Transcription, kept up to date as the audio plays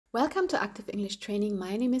Welcome to Active English Training.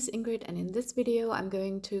 My name is Ingrid, and in this video I'm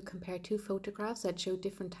going to compare two photographs that show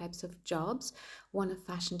different types of jobs, one a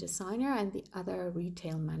fashion designer and the other a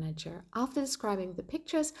retail manager. After describing the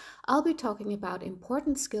pictures, I'll be talking about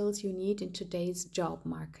important skills you need in today's job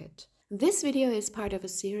market. This video is part of a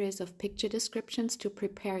series of picture descriptions to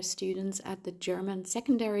prepare students at the German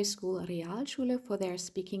secondary school Realschule for their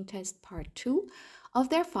speaking test part 2 of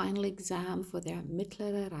their final exam for their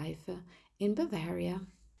Mittlere Reife in Bavaria.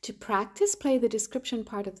 To practice, play the description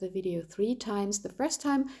part of the video 3 times. The first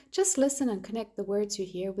time, just listen and connect the words you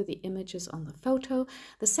hear with the images on the photo.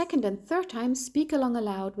 The second and third time, speak along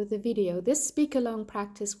aloud with the video. This speak-along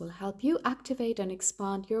practice will help you activate and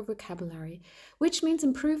expand your vocabulary, which means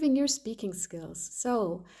improving your speaking skills.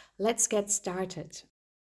 So, let's get started.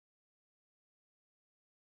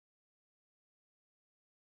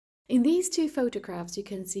 In these two photographs, you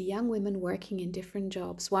can see young women working in different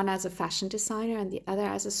jobs, one as a fashion designer and the other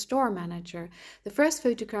as a store manager. The first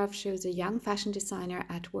photograph shows a young fashion designer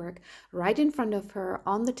at work. Right in front of her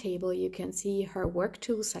on the table, you can see her work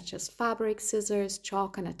tools such as fabric, scissors,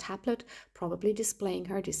 chalk, and a tablet, probably displaying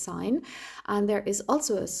her design. And there is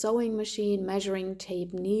also a sewing machine, measuring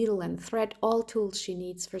tape, needle, and thread, all tools she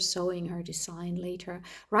needs for sewing her design later.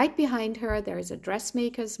 Right behind her, there is a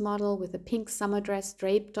dressmaker's model with a pink summer dress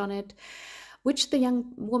draped on it, which the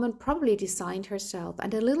young woman probably designed herself.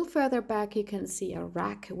 And a little further back you can see a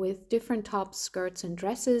rack with different tops, skirts and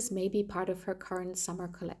dresses, maybe part of her current summer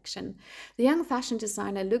collection. The young fashion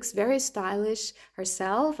designer looks very stylish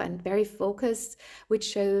herself and very focused, which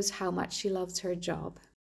shows how much she loves her job.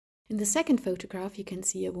 In the second photograph, you can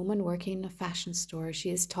see a woman working in a fashion store. She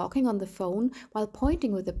is talking on the phone while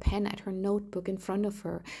pointing with a pen at her notebook in front of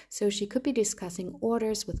her. So she could be discussing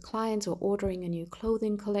orders with clients or ordering a new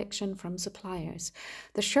clothing collection from suppliers.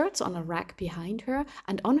 The shirts on a rack behind her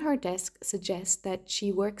and on her desk suggest that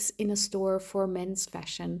she works in a store for men's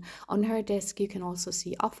fashion. On her desk, you can also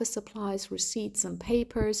see office supplies, receipts and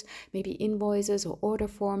papers, maybe invoices or order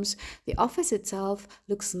forms. The office itself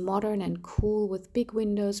looks modern and cool with big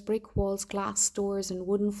windows, brick walls, glass doors and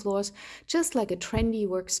wooden floors, just like a trendy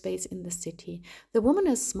workspace in the city. The woman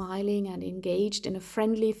is smiling and engaged in a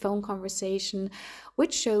friendly phone conversation,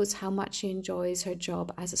 which shows how much she enjoys her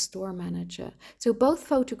job as a store manager. So both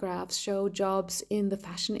photographs show jobs in the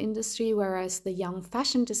fashion industry, whereas the young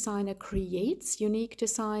fashion designer creates unique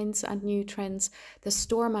designs and new trends. The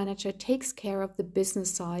store manager takes care of the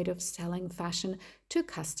business side of selling fashion to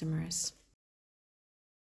customers.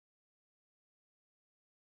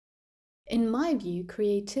 In my view,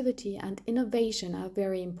 creativity and innovation are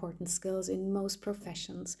very important skills in most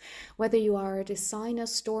professions. Whether you are a designer,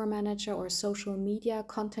 store manager, or social media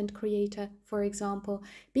content creator, for example,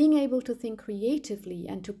 being able to think creatively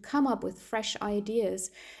and to come up with fresh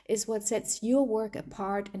ideas is what sets your work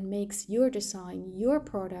apart and makes your design, your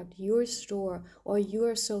product, your store, or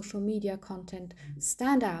your social media content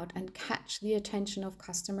stand out and catch the attention of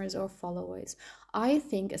customers or followers. I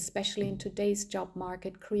think, especially in today's job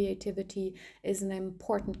market, creativity is an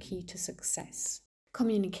important key to success.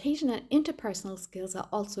 Communication and interpersonal skills are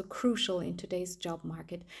also crucial in today's job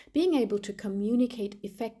market. Being able to communicate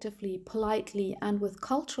effectively, politely, and with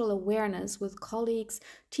cultural awareness with colleagues,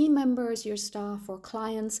 team members, your staff, or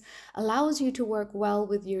clients allows you to work well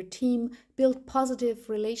with your team, build positive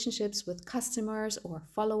relationships with customers or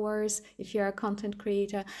followers if you're a content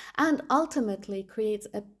creator, and ultimately creates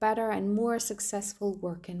a better and more successful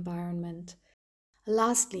work environment.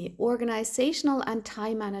 Lastly, organizational and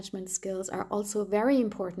time management skills are also very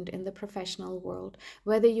important in the professional world.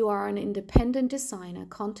 Whether you are an independent designer,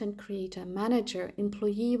 content creator, manager,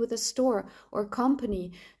 employee with a store or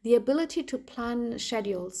company, the ability to plan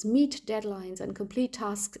schedules, meet deadlines, and complete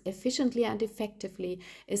tasks efficiently and effectively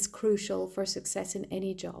is crucial for success in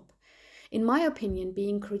any job. In my opinion,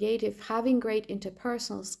 being creative, having great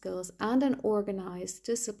interpersonal skills, and an organized,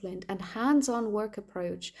 disciplined, and hands-on work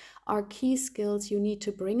approach are key skills you need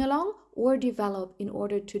to bring along or develop in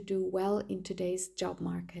order to do well in today's job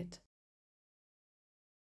market.